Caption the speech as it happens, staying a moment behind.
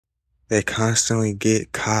They constantly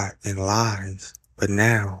get caught in lies, but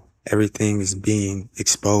now everything is being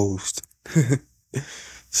exposed.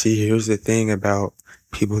 See, here's the thing about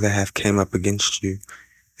people that have came up against you.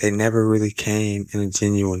 They never really came in a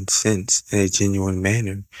genuine sense, in a genuine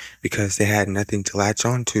manner, because they had nothing to latch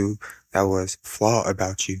onto that was flawed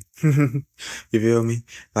about you. You feel me?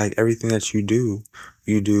 Like everything that you do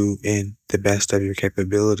in the best of your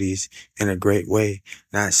capabilities in a great way.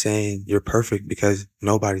 Not saying you're perfect because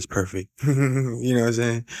nobody's perfect. You know what I'm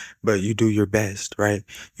saying? But you do your best, right?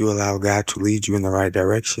 You allow God to lead you in the right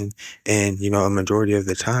direction. And, a majority of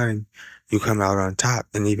the time, you come out on top.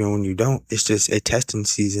 And even when you don't, it's just a testing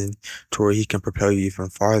season to where he can propel you even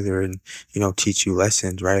farther and, teach you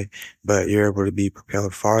lessons, right? But you're able to be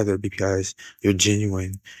propelled farther because you're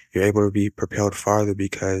genuine. You're able to be propelled farther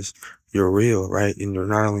because you're real, right? And you're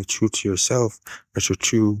not only true to yourself, but you're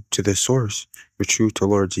true to the source. You're true to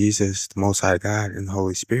Lord Jesus, the Most High God, and the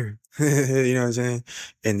Holy Spirit. You know what I'm saying?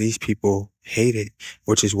 And these people hate it,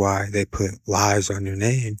 which is why they put lies on your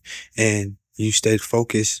name. And you stayed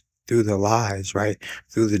focused through the lies, right?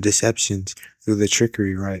 Through the deceptions, through the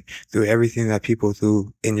trickery, right? Through everything that people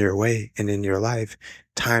threw in your way and in your life,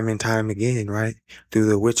 time and time again, right? Through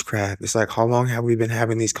the witchcraft. It's like, how long have we been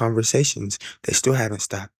having these conversations? They still haven't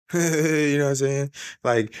stopped. You know what I'm saying?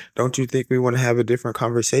 Like, don't you think we want to have a different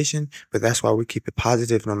conversation? But that's why we keep it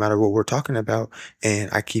positive no matter what we're talking about. And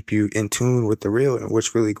I keep you in tune with the real and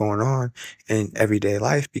what's really going on in everyday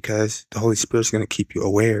life because the Holy Spirit's going to keep you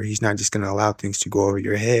aware. He's not just going to allow things to go over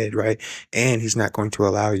your head, right? And he's not going to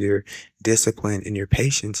allow your discipline and your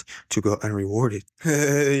patience to go unrewarded.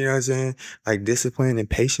 You know what I'm saying? Like discipline and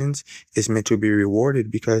patience is meant to be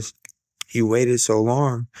rewarded because you waited so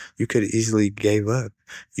long, you could have easily gave up.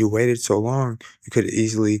 You waited so long, you could have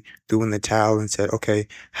easily threw in the towel and said, okay,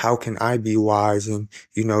 how can I be wise and,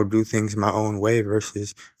 do things my own way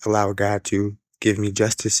versus allow God to give me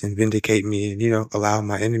justice and vindicate me and, allow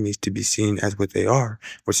my enemies to be seen as what they are,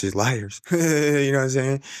 which is liars. You know what I'm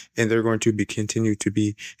saying? And they're going to continue to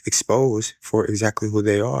be exposed for exactly who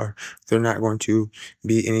they are. They're not going to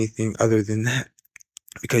be anything other than that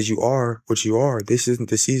because you are what you are. This isn't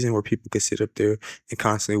the season where people can sit up there and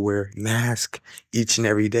constantly wear masks each and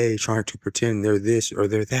every day trying to pretend they're this or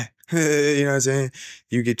they're that. You know what I'm saying?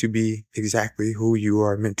 You get to be exactly who you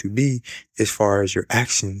are meant to be as far as your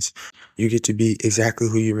actions. You get to be exactly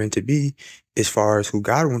who you're meant to be as far as who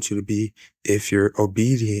God wants you to be if you're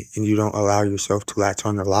obedient and you don't allow yourself to latch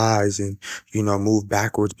on to lies and, move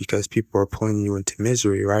backwards because people are pulling you into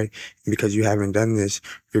misery, right? And because you haven't done this,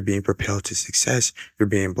 you're being propelled to success. You're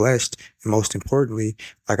being blessed. And most importantly,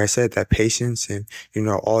 like I said, that patience and,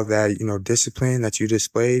 all that, discipline that you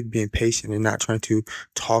displayed, being patient and not trying to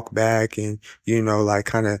talk back and, like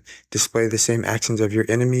kind of display the same actions of your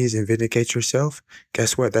enemies and vindicate yourself.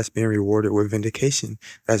 Guess what? That's being rewarded with vindication.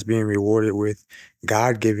 That's being rewarded with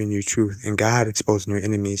God giving you truth and God exposing your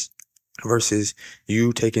enemies versus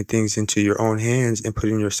you taking things into your own hands and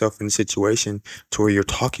putting yourself in a situation to where you're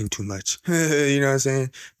talking too much. You know what I'm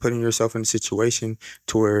saying? Putting yourself in a situation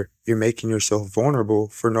to where you're making yourself vulnerable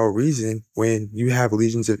for no reason when you have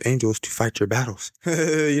legions of angels to fight your battles.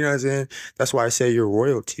 You know what I'm saying? That's why I say you're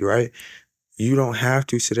royalty, right? You don't have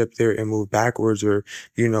to sit up there and move backwards or,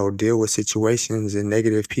 deal with situations and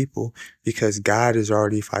negative people because God is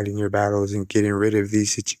already fighting your battles and getting rid of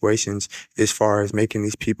these situations as far as making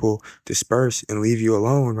these people disperse and leave you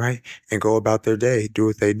alone, right? And go about their day, do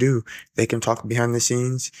what they do. They can talk behind the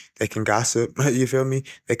scenes. They can gossip. You feel me?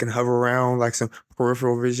 They can hover around like some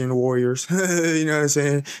peripheral vision warriors. You know what I'm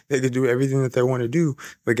saying? They could do everything that they want to do.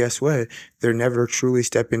 But guess what? They're never truly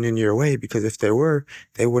stepping in your way because if they were,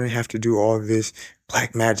 they wouldn't have to do all of this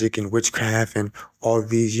black magic and witchcraft and all of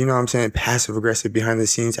these, passive aggressive behind the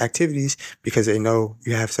scenes activities because they know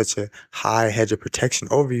you have such a high hedge of protection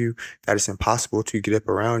over you that it's impossible to get up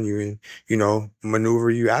around you and, maneuver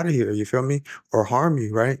you out of here. You feel me? Or harm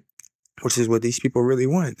you, right? Which is what these people really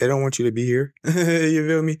want. They don't want you to be here. You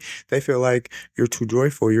feel me? They feel like you're too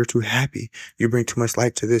joyful. You're too happy. You bring too much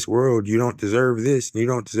light to this world. You don't deserve this. You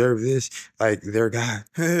don't deserve this. Like they're God.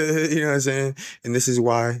 You know what I'm saying? And this is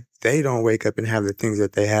why they don't wake up and have the things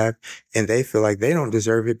that they have. And they feel like they don't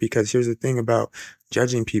deserve it because here's the thing about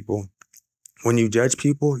judging people. When you judge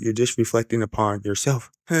people, you're just reflecting upon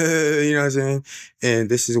yourself. You know what I'm saying? And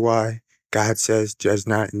this is why God says, judge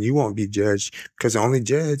not, and you won't be judged because the only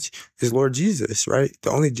judge is Lord Jesus, right? The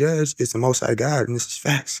only judge is the Most High God, and this is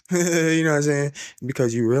facts. You know what I'm saying?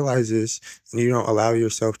 Because you realize this and you don't allow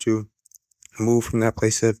yourself to move from that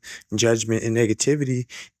place of judgment and negativity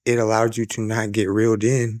it allowed you to not get reeled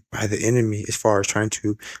in by the enemy as far as trying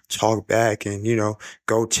to talk back and,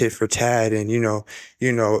 go tit for tat and,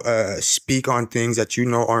 speak on things that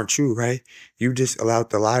aren't true, right? You just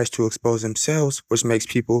allowed the lies to expose themselves, which makes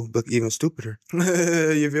people look even stupider.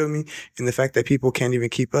 You feel me? And the fact that people can't even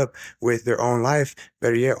keep up with their own life,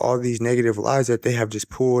 better yet, all these negative lies that they have just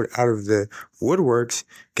pulled out of the woodworks,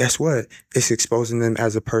 guess what? It's exposing them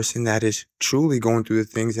as a person that is truly going through the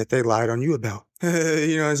things that they lied on you about.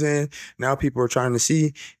 You know what I'm saying? Now people are trying to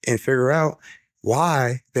see and figure out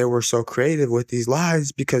why they were so creative with these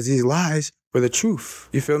lies, because these lies were the truth.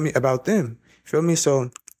 You feel me? About them. You feel me? So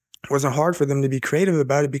it wasn't hard for them to be creative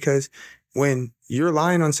about it, because when you're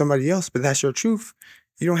lying on somebody else, but that's your truth,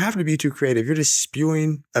 you don't have to be too creative. You're just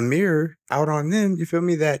spewing a mirror out on them. You feel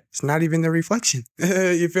me? That it's not even the reflection.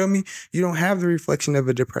 You feel me? You don't have the reflection of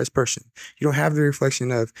a depressed person. You don't have the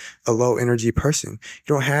reflection of a low energy person.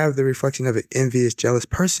 You don't have the reflection of an envious, jealous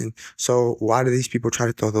person. So why do these people try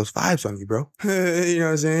to throw those vibes on you, bro? You know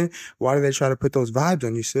what I'm saying? Why do they try to put those vibes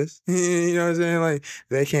on you, sis? You know what I'm saying? Like,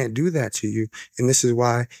 they can't do that to you. And this is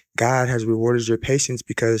why God has rewarded your patience,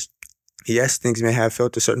 because yes, things may have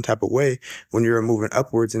felt a certain type of way when you were moving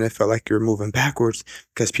upwards and it felt like you were moving backwards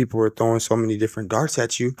because people were throwing so many different darts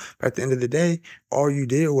at you. But at the end of the day, all you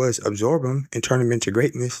did was absorb them and turn them into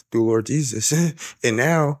greatness through Lord Jesus. And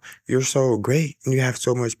now you're so great and you have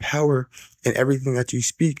so much power, and everything that you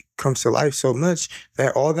speak comes to life so much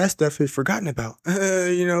that all that stuff is forgotten about.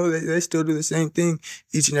 They still do the same thing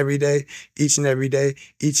each and every day, each and every day,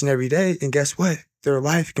 each and every day. And guess what? Their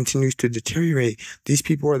life continues to deteriorate. These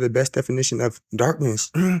people are the best definition of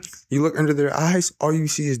darkness. You look under their eyes, all you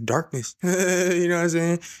see is darkness. You know what I'm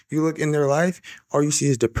saying? You look in their life, all you see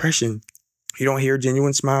is depression. You don't hear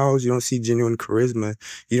genuine smiles. You don't see genuine charisma.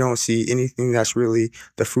 You don't see anything that's really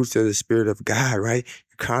the fruits of the Spirit of God, right?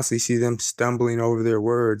 You constantly see them stumbling over their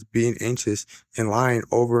words, being anxious and lying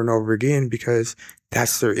over and over again, because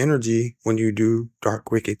that's their energy when you do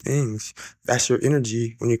dark, wicked things. That's your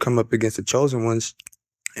energy when you come up against the chosen ones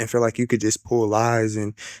and feel like you could just pull lies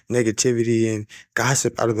and negativity and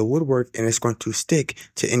gossip out of the woodwork and it's going to stick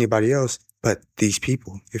to anybody else but these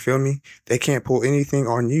people. You feel me? They can't pull anything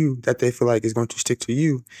on you that they feel like is going to stick to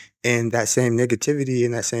you. And that same negativity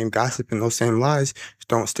and that same gossip and those same lies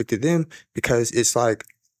don't stick to them, because it's like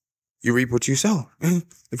you reap what you sow.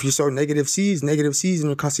 If you sow negative seeds and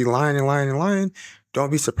you're constantly lying and lying and lying, don't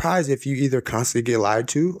be surprised if you either constantly get lied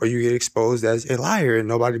to or you get exposed as a liar and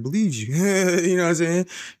nobody believes you. You know what I'm saying?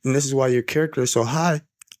 And this is why your character is so high.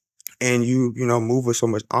 And you move with so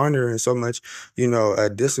much honor and so much,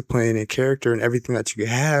 discipline and character and everything that you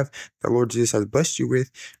have that Lord Jesus has blessed you with,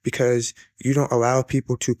 because you don't allow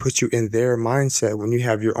people to put you in their mindset when you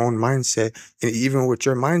have your own mindset. And even with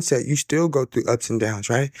your mindset, you still go through ups and downs,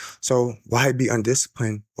 right? So why be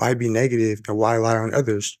undisciplined? Why be negative? And why lie on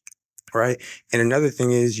others? Right. And another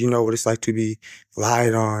thing is, what it's like to be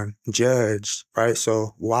lied on, judged, right?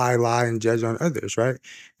 So why lie and judge on others, right?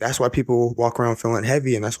 That's why people walk around feeling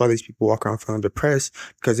heavy. And that's why these people walk around feeling depressed,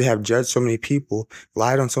 because they have judged so many people,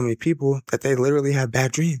 lied on so many people that they literally have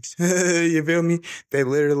bad dreams. You feel me? They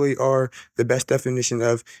literally are the best definition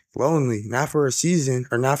of lonely, not for a season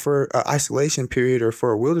or not for an isolation period or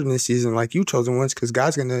for a wilderness season like you chosen ones, because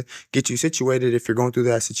God's going to get you situated if you're going through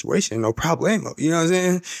that situation. No problemo. You know what I'm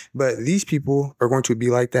saying? But these people are going to be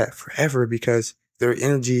like that forever because their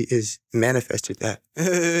energy is manifested that.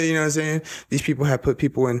 You know what I'm saying? These people have put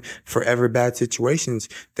people in forever bad situations.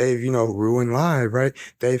 They've, ruined lives, right?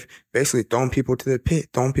 They've basically thrown people to the pit,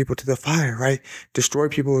 thrown people to the fire, right?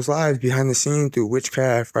 Destroyed people's lives behind the scene through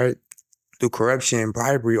witchcraft, right? Through corruption,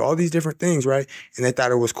 bribery, all these different things, right? And they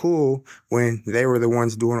thought it was cool when they were the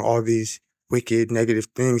ones doing all these wicked, negative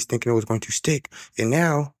things, thinking it was going to stick. And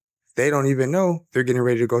now they don't even know they're getting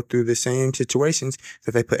ready to go through the same situations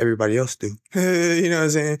that they put everybody else through. You know what I'm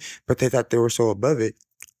saying? But they thought they were so above it.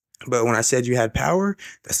 But when I said you had power,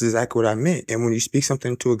 that's exactly what I meant. And when you speak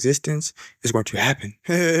something into existence, it's going to happen.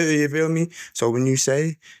 You feel me? So when you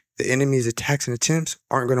say the enemy's attacks and attempts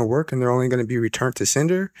aren't going to work and they're only going to be returned to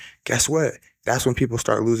sender, guess what? That's when people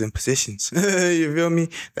start losing positions. You feel me?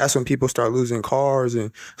 That's when people start losing cars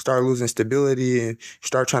and start losing stability and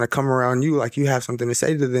start trying to come around you like you have something to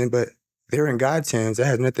say to them, but they're in God's hands. That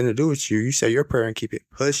has nothing to do with you. You say your prayer and keep it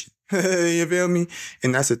pushing. You feel me?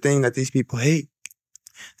 And that's the thing that these people hate.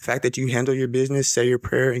 The fact that you handle your business, say your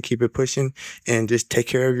prayer and keep it pushing and just take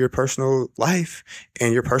care of your personal life,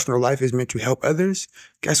 and your personal life is meant to help others.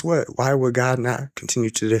 Guess what? Why would God not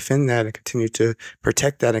continue to defend that and continue to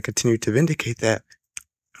protect that and continue to vindicate that?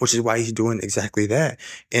 which is why he's doing exactly that.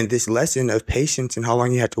 And this lesson of patience and how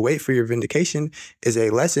long you have to wait for your vindication is a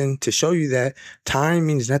lesson to show you that time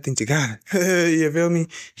means nothing to God. You feel me?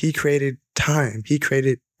 He created time. He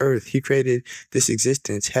created earth. He created this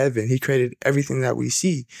existence, heaven. He created everything that we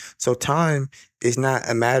see. So time is not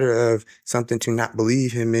a matter of something to not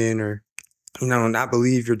believe him in, or not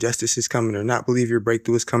believe your justice is coming, or not believe your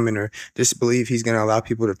breakthrough is coming, or just believe he's going to allow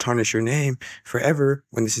people to tarnish your name forever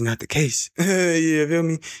when this is not the case. You feel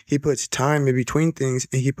me? He puts time in between things,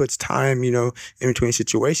 and he puts time, in between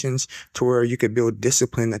situations to where you could build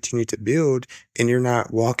discipline that you need to build, and you're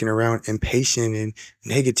not walking around impatient and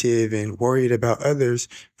negative and worried about others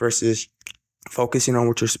versus focusing on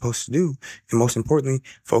what you're supposed to do. And most importantly,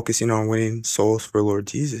 focusing on winning souls for Lord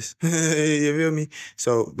Jesus. You feel me?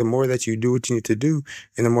 So the more that you do what you need to do,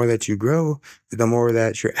 and the more that you grow, the more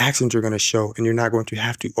that your actions are going to show, and you're not going to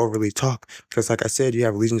have to overly talk. Because like I said, you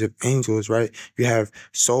have legions of angels, right? You have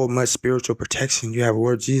so much spiritual protection. You have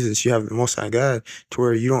Lord Jesus. You have the Most High God, to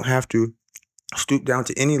where you don't have to stoop down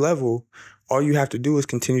to any level. All you have to do is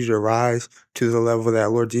continue to rise to the level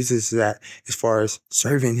that Lord Jesus is at, as far as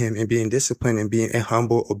serving him and being disciplined and being a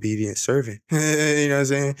humble, obedient servant. You know what I'm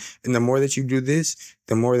saying? And the more that you do this,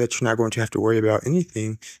 the more that you're not going to have to worry about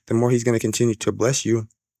anything, the more he's going to continue to bless you.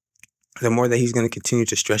 The more that he's going to continue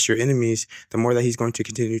to stress your enemies, the more that he's going to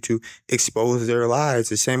continue to expose their lies.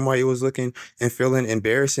 The same way it was looking and feeling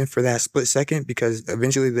embarrassing for that split second, because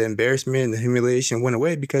eventually the embarrassment and the humiliation went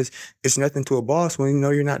away, because it's nothing to a boss when you know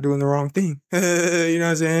you're not doing the wrong thing. You know what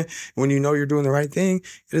I'm saying? When you know you're doing the right thing,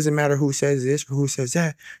 it doesn't matter who says this or who says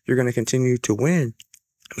that. You're going to continue to win.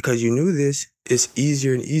 Because you knew this, it's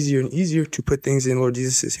easier and easier and easier to put things in Lord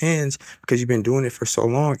Jesus' hands, because you've been doing it for so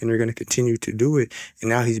long, and you're going to continue to do it. And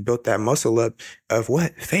now he's built that muscle up of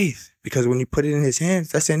what? Faith. Because when you put it in his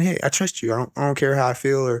hands, that's saying, hey, I trust you. I don't care how I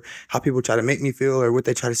feel, or how people try to make me feel, or what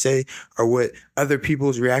they try to say, or what other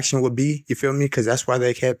people's reaction would be. You feel me? Because that's why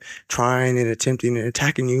they kept trying and attempting and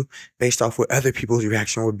attacking you, based off what other people's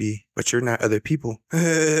reaction would be. But you're not other people.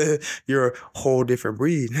 You're a whole different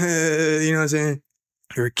breed. You know what I'm saying?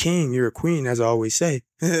 You're a king, you're a queen, as I always say.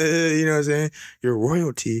 You know what I'm saying? You're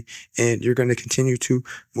royalty, and you're going to continue to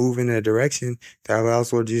move in a direction that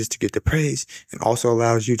allows Lord Jesus to get the praise, and also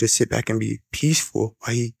allows you to sit back and be peaceful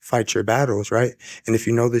while he fights your battles, right? And if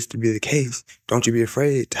you know this to be the case, don't you be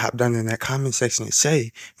afraid to hop down in that comment section and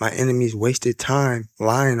say, my enemies wasted time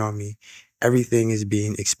lying on me. Everything is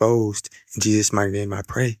being exposed. In Jesus' mighty name, I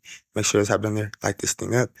pray. Make sure to hop down there, like this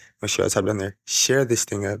thing up. Make sure to hop down there, share this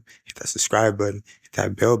thing up. Hit that subscribe button, hit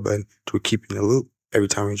that bell button to keep you in the loop every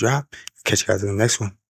time we drop. Catch you guys in the next one.